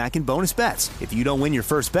 $1,500 back in bonus bets if you don't win your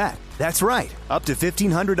first bet. That's right, up to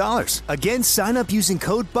 $1,500. Again, sign up using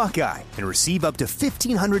code Buckeye and receive up to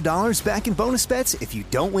 $1,500 back in bonus bets if you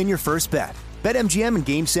don't win your first bet. BetMGM and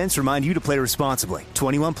GameSense remind you to play responsibly.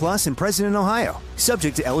 21 plus and present in Ohio.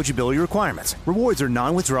 Subject to eligibility requirements. Rewards are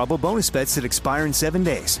non-withdrawable bonus bets that expire in 7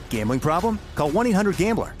 days. Gambling problem? Call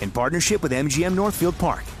 1-800-GAMBLER in partnership with MGM Northfield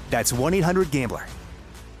Park. That's 1-800-GAMBLER.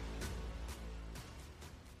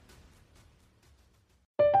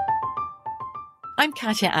 I'm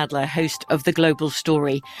Katya Adler, host of The Global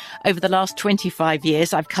Story. Over the last 25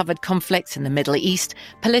 years, I've covered conflicts in the Middle East,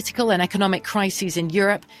 political and economic crises in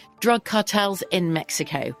Europe, drug cartels in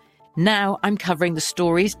Mexico. Now I'm covering the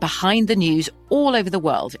stories behind the news all over the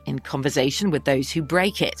world in conversation with those who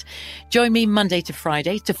break it. Join me Monday to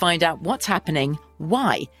Friday to find out what's happening,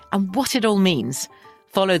 why, and what it all means.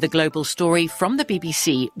 Follow The Global Story from the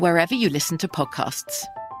BBC wherever you listen to podcasts.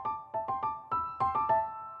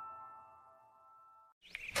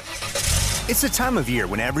 It's the time of year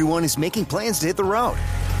when everyone is making plans to hit the road.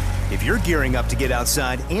 If you're gearing up to get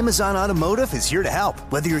outside, Amazon Automotive is here to help.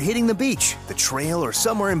 Whether you're hitting the beach, the trail, or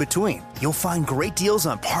somewhere in between, you'll find great deals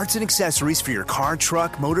on parts and accessories for your car,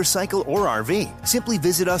 truck, motorcycle, or RV. Simply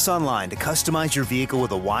visit us online to customize your vehicle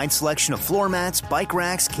with a wide selection of floor mats, bike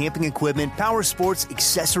racks, camping equipment, power sports,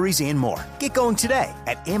 accessories, and more. Get going today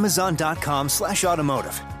at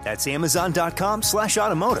Amazon.com/automotive. That's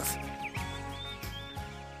Amazon.com/automotive.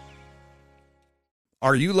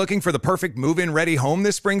 Are you looking for the perfect move-in ready home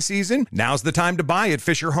this spring season? Now's the time to buy at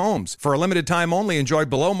Fisher Homes. For a limited time only, enjoy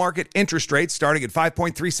below-market interest rates starting at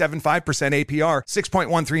 5.375% APR,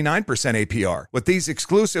 6.139% APR. With these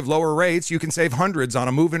exclusive lower rates, you can save hundreds on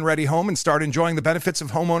a move-in ready home and start enjoying the benefits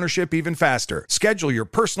of homeownership even faster. Schedule your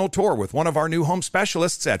personal tour with one of our new home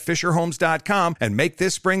specialists at FisherHomes.com and make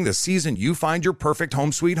this spring the season you find your perfect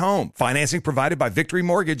home sweet home. Financing provided by Victory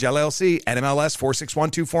Mortgage, LLC, NMLS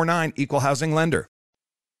 461249, Equal Housing Lender.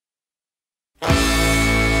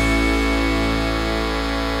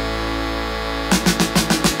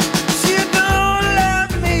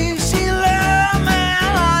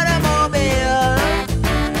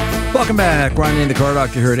 Welcome back. Ron and the Car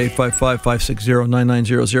Doctor here at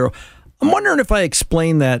 855-560-9900. I'm wondering if I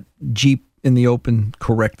explained that Jeep in the open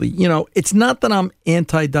correctly. You know, it's not that I'm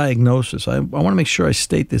anti-diagnosis. I want to make sure I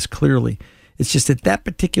state this clearly. It's just that that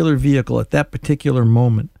particular vehicle at that particular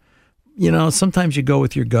moment, you know, sometimes you go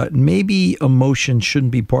with your gut. Maybe emotion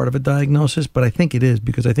shouldn't be part of a diagnosis, but I think it is,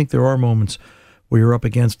 because I think there are moments where you're up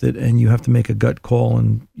against it and you have to make a gut call,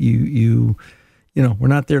 and you know, we're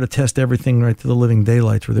not there to test everything right to the living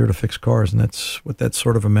daylights. We're there to fix cars, and that's what that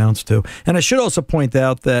sort of amounts to. And I should also point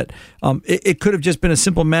out that it could have just been a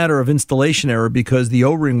simple matter of installation error, because the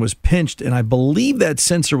O-ring was pinched, and I believe that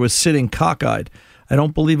sensor was sitting cockeyed. I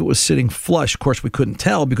don't believe it was sitting flush. Of course, we couldn't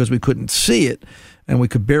tell because we couldn't see it, and we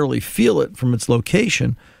could barely feel it from its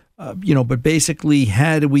location. But basically,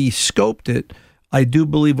 had we scoped it, I do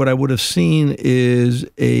believe what I would have seen is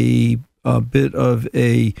a bit of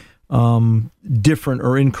a different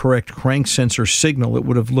or incorrect crank sensor signal. It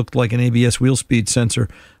would have looked like an ABS wheel speed sensor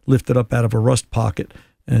lifted up out of a rust pocket,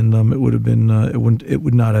 and it would have been it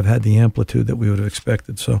would not have had the amplitude that we would have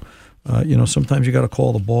expected. So, sometimes you got to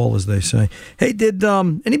call the ball, as they say. Hey, did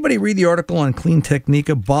anybody read the article on Clean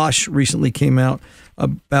Technica? Bosch recently came out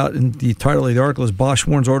about, and the title of the article is Bosch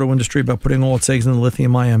warns auto industry about putting all its eggs in the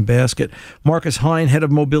lithium-ion basket. Marcus Hein, head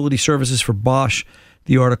of mobility services for Bosch.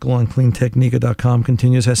 The article on cleantechnica.com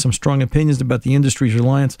continues, has some strong opinions about the industry's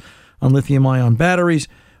reliance on lithium-ion batteries.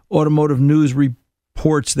 Automotive News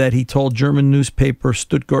reports that he told German newspaper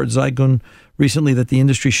Stuttgart Zeitung recently that the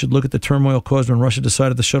industry should look at the turmoil caused when Russia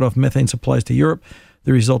decided to shut off methane supplies to Europe.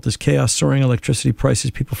 The result is chaos, soaring electricity prices,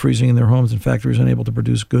 people freezing in their homes, and factories unable to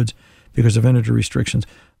produce goods because of energy restrictions.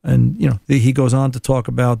 And, he goes on to talk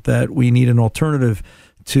about that we need an alternative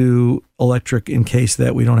to electric in case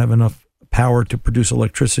that we don't have enough power to produce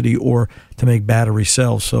electricity or to make battery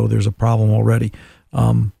cells. So there's a problem already.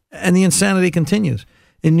 And the insanity continues.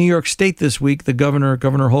 In New York State this week, the Governor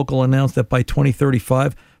Hochul, announced that by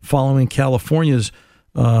 2035, following California's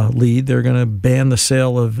lead, they're going to ban the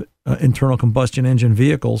sale of internal combustion engine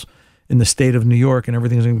vehicles in the state of New York, and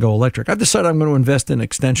everything's going to go electric. I've decided I'm going to invest in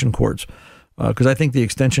extension cords because I think the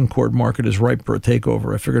extension cord market is ripe for a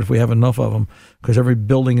takeover. I figured if we have enough of them, because every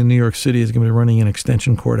building in New York City is going to be running an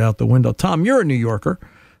extension cord out the window. Tom, you're a New Yorker.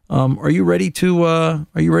 Are you ready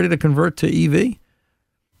to convert to EV?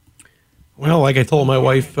 Well, like I told my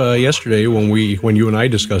wife yesterday when you and I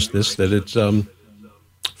discussed this, that it's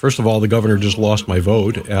first of all, the governor just lost my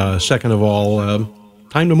vote. Second of all,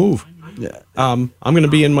 time to move. Yeah. I'm going to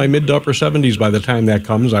be in my mid to upper 70s by the time that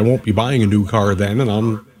comes. I won't be buying a new car then,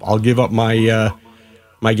 and I'll give up my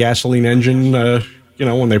my gasoline engine.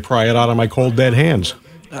 When they pry it out of my cold dead hands.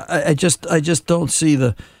 I just don't see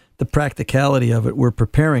the practicality of it. We're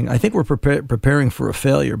preparing. I think we're preparing for a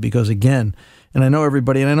failure because, again, and I know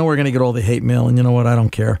everybody, and I know we're going to get all the hate mail, and you know what? I don't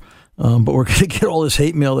care. But we're going to get all this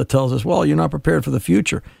hate mail that tells us, well, you're not prepared for the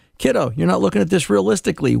future. Kiddo, you're not looking at this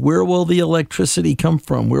realistically. Where will the electricity come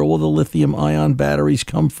from? Where will the lithium-ion batteries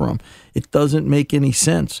come from? It doesn't make any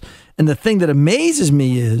sense. And the thing that amazes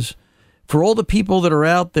me is, for all the people that are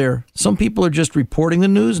out there, some people are just reporting the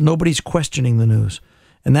news. Nobody's questioning the news.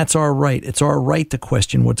 And that's our right. It's our right to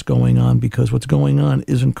question what's going on because what's going on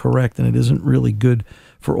isn't correct and it isn't really good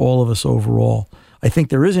for all of us overall. I think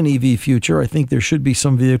there is an EV future. I think there should be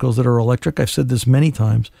some vehicles that are electric. I've said this many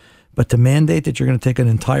times. But to mandate that you're going to take an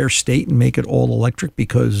entire state and make it all electric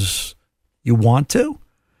because you want to?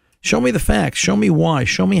 Show me the facts. Show me why.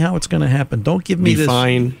 Show me how it's going to happen. Don't give me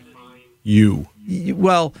Define you.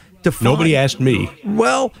 Well, define. Nobody asked me.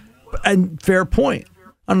 Well, and fair point.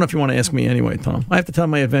 I don't know if you want to ask me anyway, Tom. I have to tell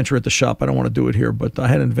my adventure at the shop. I don't want to do it here, but I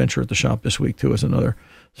had an adventure at the shop this week, too, as another.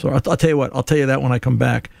 So I'll tell you what. I'll tell you that when I come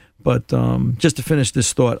back. But just to finish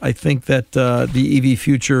this thought, I think that the EV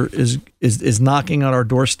future is knocking on our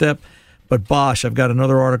doorstep. But Bosch, I've got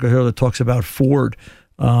another article here that talks about Ford,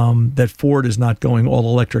 that Ford is not going all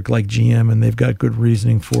electric like GM, and they've got good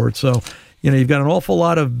reasoning for it. So, you've got an awful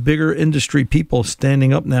lot of bigger industry people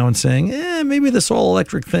standing up now and saying, maybe this all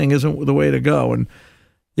electric thing isn't the way to go. And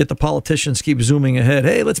yet the politicians keep zooming ahead.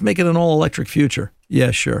 Hey, let's make it an all-electric future.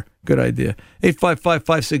 Yeah, sure. Good idea.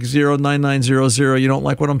 855-560-9900. You don't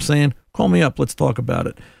like what I'm saying? Call me up. Let's talk about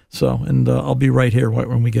it. So, and I'll be right here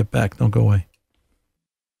when we get back. Don't go away.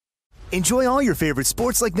 Enjoy all your favorite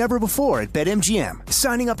sports like never before at BetMGM.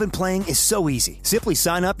 Signing up and playing is so easy. Simply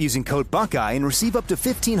sign up using code Buckeye and receive up to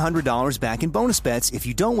 $1,500 back in bonus bets if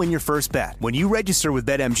you don't win your first bet. When you register with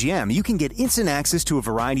BetMGM, you can get instant access to a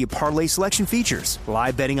variety of parlay selection features,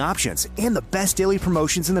 live betting options, and the best daily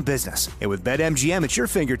promotions in the business. And with BetMGM at your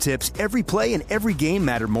fingertips, every play and every game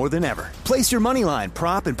matter more than ever. Place your moneyline,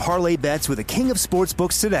 prop, and parlay bets with the king of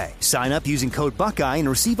sportsbooks today. Sign up using code Buckeye and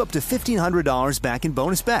receive up to $1,500 back in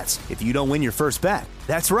bonus bets if you don't win your first bet.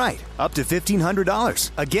 That's right, up to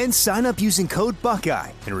 $1,500. Again, sign up using code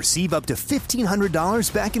Buckeye and receive up to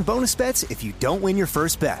 $1,500 back in bonus bets if you don't win your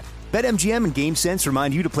first bet. BetMGM and GameSense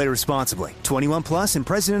remind you to play responsibly. 21 plus and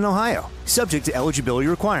present in Ohio. Subject to eligibility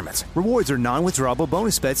requirements. Rewards are non-withdrawable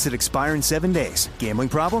bonus bets that expire in 7 days. Gambling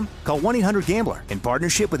problem? Call 1-800-GAMBLER in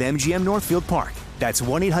partnership with MGM Northfield Park. That's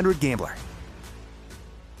 1-800-GAMBLER.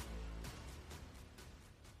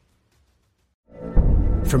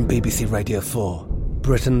 From BBC Radio 4,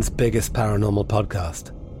 Britain's biggest paranormal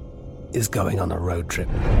podcast is going on a road trip.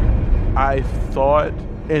 I thought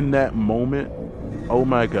in that moment, oh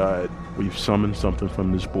my God, we've summoned something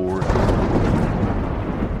from this board.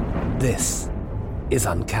 This is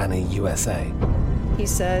Uncanny USA. He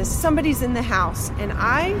says, somebody's in the house, and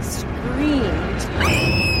I screamed.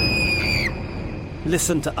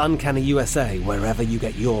 Listen to Uncanny USA wherever you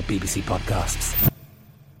get your BBC podcasts,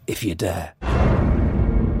 if you dare.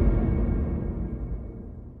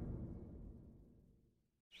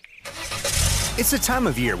 It's the time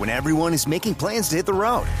of year when everyone is making plans to hit the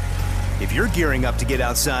road. If you're gearing up to get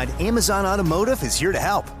outside, Amazon Automotive is here to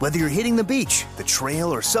help. Whether you're hitting the beach, the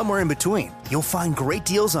trail, or somewhere in between, you'll find great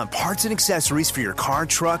deals on parts and accessories for your car,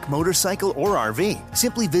 truck, motorcycle, or RV.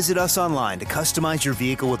 Simply visit us online to customize your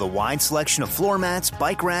vehicle with a wide selection of floor mats,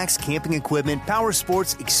 bike racks, camping equipment, power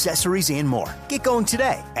sports, accessories, and more. Get going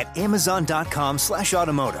today at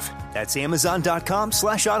Amazon.com/automotive. That's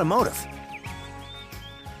Amazon.com/automotive.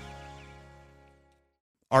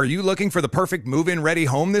 Are you looking for the perfect move-in ready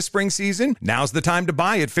home this spring season? Now's the time to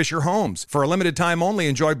buy at Fisher Homes. For a limited time only,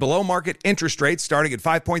 enjoy below-market interest rates starting at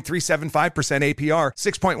 5.375% APR,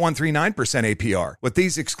 6.139% APR. With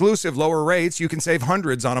these exclusive lower rates, you can save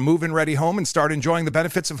hundreds on a move-in ready home and start enjoying the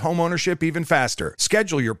benefits of homeownership even faster.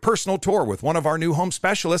 Schedule your personal tour with one of our new home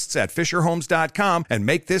specialists at FisherHomes.com and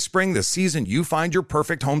make this spring the season you find your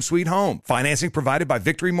perfect home sweet home. Financing provided by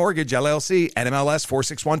Victory Mortgage, LLC, NMLS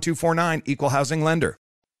 461249, Equal Housing Lender.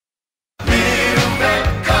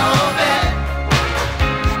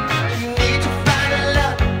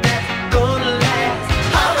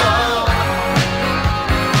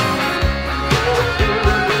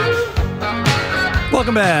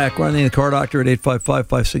 Welcome back. We're on the Car Doctor at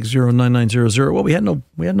 855-560-9900. Well, we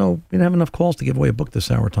didn't have enough calls to give away a book this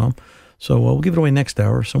hour, Tom. So we'll give it away next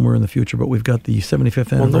hour, somewhere in the future. But we've got the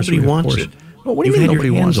 75th anniversary. Well, nobody wants it. Well, what do you mean nobody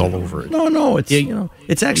wants it? All over it. No, it's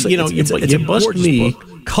it's actually it's a bust me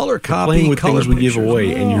book. Color copy, playing with color things we pictures. give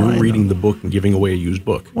away, and you're reading the book and giving away a used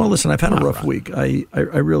book. Well, listen, I've had a rough week. I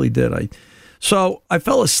really did. So I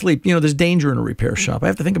fell asleep. There's danger in a repair shop. I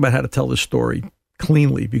have to think about how to tell this story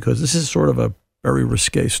cleanly because this is sort of a very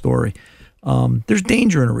risque story. There's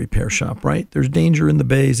danger in a repair shop, right? There's danger in the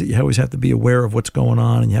bays that you always have to be aware of what's going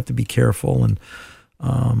on, and you have to be careful. And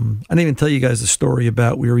I didn't even tell you guys the story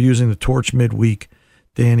about we were using the torch midweek,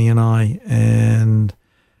 Danny and I, and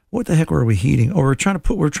what the heck were we heating? Oh, we were trying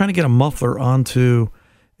to get a muffler onto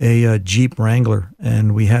a Jeep Wrangler,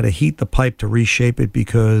 and we had to heat the pipe to reshape it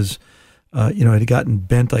because it had gotten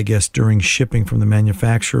bent, I guess, during shipping from the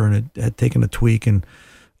manufacturer, and it had taken a tweak. And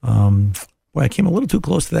I came a little too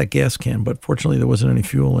close to that gas can, but fortunately there wasn't any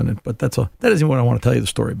fuel in it. But that isn't what I want to tell you the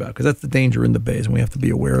story about, because that's the danger in the bays, and we have to be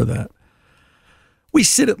aware of that. We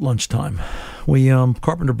sit at lunchtime.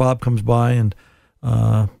 Carpenter Bob comes by, and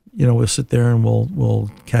we'll sit there and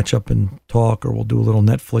we'll catch up and talk, or we'll do a little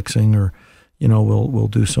Netflixing, or we'll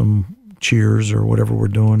do some Cheers or whatever we're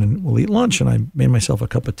doing, and we'll eat lunch. And I made myself a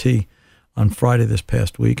cup of tea on Friday this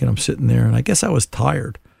past week, and I'm sitting there, and I guess I was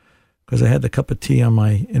tired because I had the cup of tea in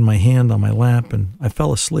my hand on my lap, and I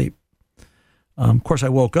fell asleep. Of course, I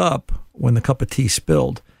woke up when the cup of tea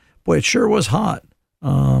spilled. Boy, it sure was hot.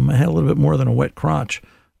 I had a little bit more than a wet crotch.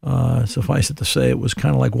 Suffice it to say, it was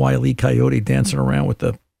kind of like Wile E. Coyote dancing around with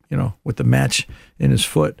the match in his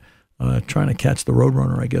foot, trying to catch the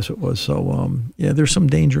Roadrunner, I guess it was. So, there's some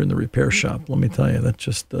danger in the repair shop. Let me tell you, that's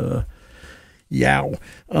just, yow.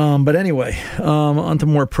 But anyway, on to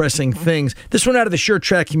more pressing things. This one out of the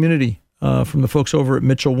SureTrack community, from the folks over at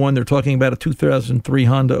Mitchell One. They're talking about a 2003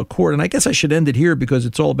 Honda Accord. And I guess I should end it here because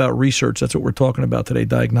it's all about research. That's what we're talking about today,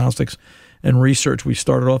 diagnostics and research. We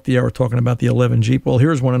started off the hour talking about the 11 Jeep. Well,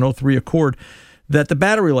 here's one, an 03 Accord, that the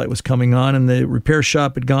battery light was coming on, and the repair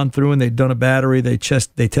shop had gone through and they'd done a battery. They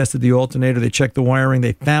tested the alternator. They checked the wiring.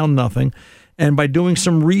 They found nothing. And by doing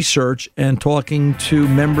some research and talking to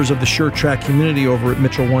members of the SureTrack community over at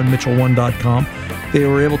Mitchell One, Mitchell1.com, they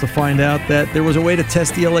were able to find out that there was a way to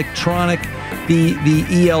test the electronic, the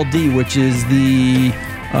ELD, which is the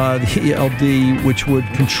ELD, which would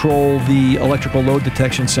control the electrical load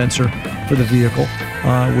detection sensor for the vehicle,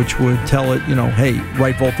 which would tell it, hey,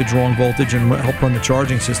 right voltage, wrong voltage, and help run the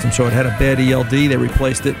charging system. So it had a bad ELD. They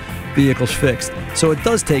replaced it. Vehicle's fixed. So it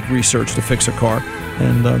does take research to fix a car,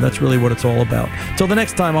 and that's really what it's all about. Till the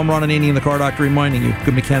next time, I'm Ron Ananian, the Car Doctor, reminding you,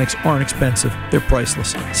 good mechanics aren't expensive. They're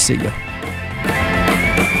priceless. See ya.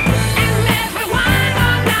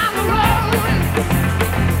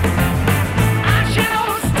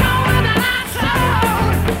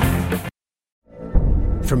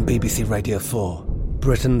 From BBC Radio 4,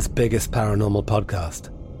 Britain's biggest paranormal podcast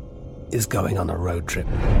is going on a road trip.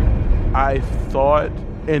 I thought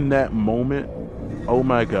in that moment, oh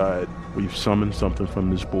my God, we've summoned something from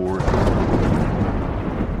this board.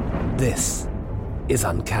 This is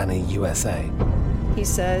Uncanny USA. He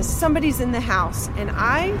says, somebody's in the house, and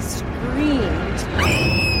I screamed.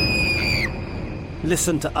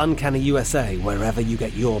 Listen to Uncanny USA wherever you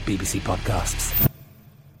get your BBC podcasts,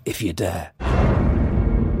 if you dare.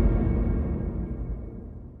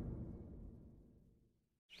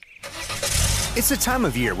 It's the time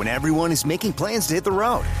of year when everyone is making plans to hit the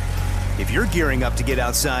road. If you're gearing up to get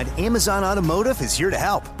outside, Amazon Automotive is here to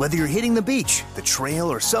help. Whether you're hitting the beach, the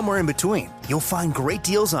trail, or somewhere in between, you'll find great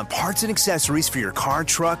deals on parts and accessories for your car,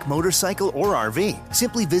 truck, motorcycle, or RV.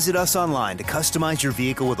 Simply visit us online to customize your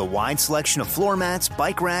vehicle with a wide selection of floor mats,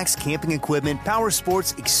 bike racks, camping equipment, power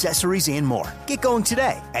sports, accessories, and more. Get going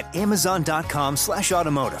today at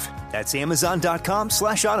Amazon.com/automotive. That's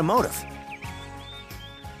Amazon.com/automotive.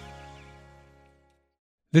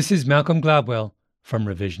 This is Malcolm Gladwell from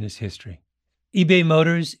Revisionist History. eBay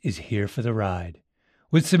Motors is here for the ride.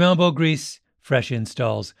 With some elbow grease, fresh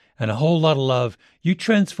installs, and a whole lot of love, you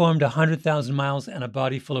transformed 100,000 miles and a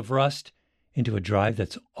body full of rust into a drive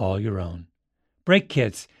that's all your own. Brake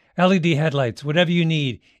kits, LED headlights, whatever you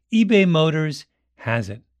need, eBay Motors has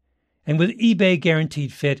it. And with eBay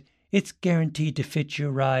Guaranteed Fit, it's guaranteed to fit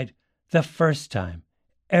your ride the first time,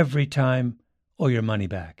 every time, or your money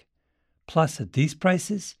back. Plus, at these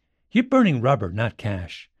prices, you're burning rubber, not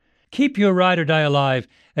cash. Keep your ride or die alive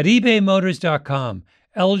at ebaymotors.com.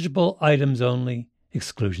 Eligible items only.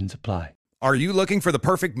 Exclusions apply. Are you looking for the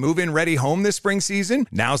perfect move-in ready home this spring season?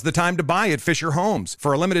 Now's the time to buy at Fisher Homes.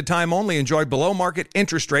 For a limited time only, enjoy below-market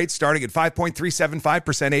interest rates starting at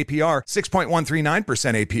 5.375% APR,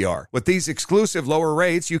 6.139% APR. With these exclusive lower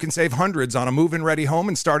rates, you can save hundreds on a move-in ready home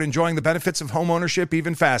and start enjoying the benefits of home ownership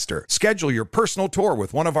even faster. Schedule your personal tour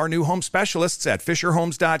with one of our new home specialists at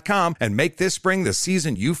FisherHomes.com and make this spring the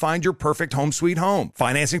season you find your perfect home sweet home.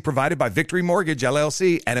 Financing provided by Victory Mortgage,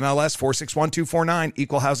 LLC, NMLS 461249,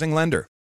 Equal Housing Lender.